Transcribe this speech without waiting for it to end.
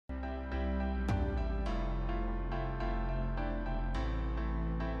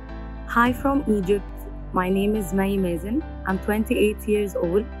Hi from Egypt. My name is May Mazen. I'm 28 years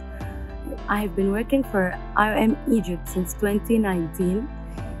old. I have been working for IOM Egypt since 2019,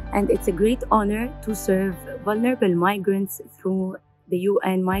 and it's a great honor to serve vulnerable migrants through the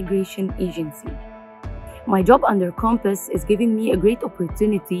UN Migration Agency. My job under Compass is giving me a great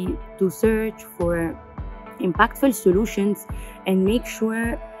opportunity to search for impactful solutions and make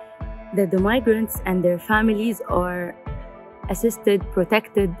sure that the migrants and their families are assisted,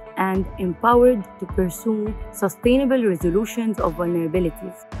 protected, and empowered to pursue sustainable resolutions of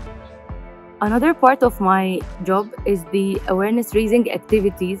vulnerabilities. Another part of my job is the awareness raising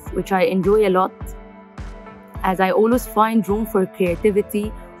activities, which I enjoy a lot, as I always find room for creativity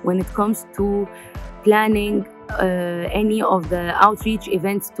when it comes to planning any of the outreach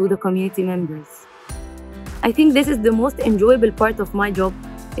events to the community members. I think this is the most enjoyable part of my job,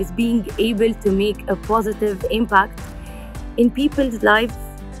 is being able to make a positive impact in people's lives.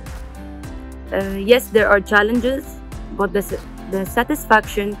 Yes, there are challenges, but the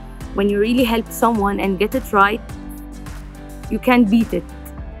satisfaction when you really help someone and get it right, you can't beat it.